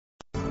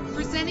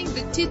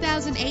Presenting the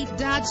 2008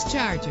 Dodge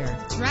Charger.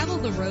 Travel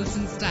the roads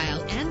in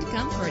style and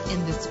comfort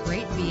in this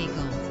great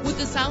vehicle. With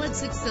a solid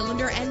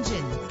 6-cylinder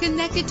engine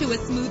connected to a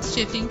smooth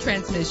shifting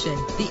transmission,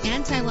 the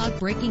anti-lock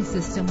braking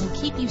system will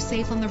keep you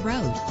safe on the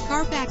road.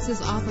 Carfax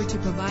is offered to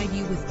provide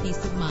you with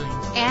peace of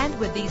mind. And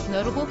with these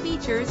notable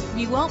features,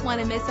 you won't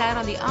want to miss out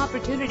on the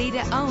opportunity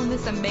to own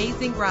this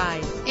amazing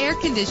ride. Air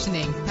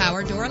conditioning,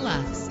 power door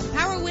locks,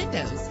 power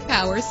windows,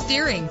 power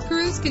steering,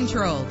 cruise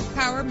control,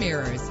 power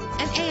mirrors,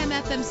 an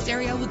AM/FM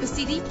stereo with a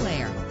CD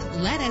player.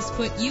 Let us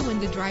put you in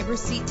the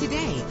driver's seat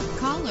today.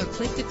 Call or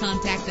click to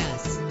contact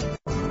us.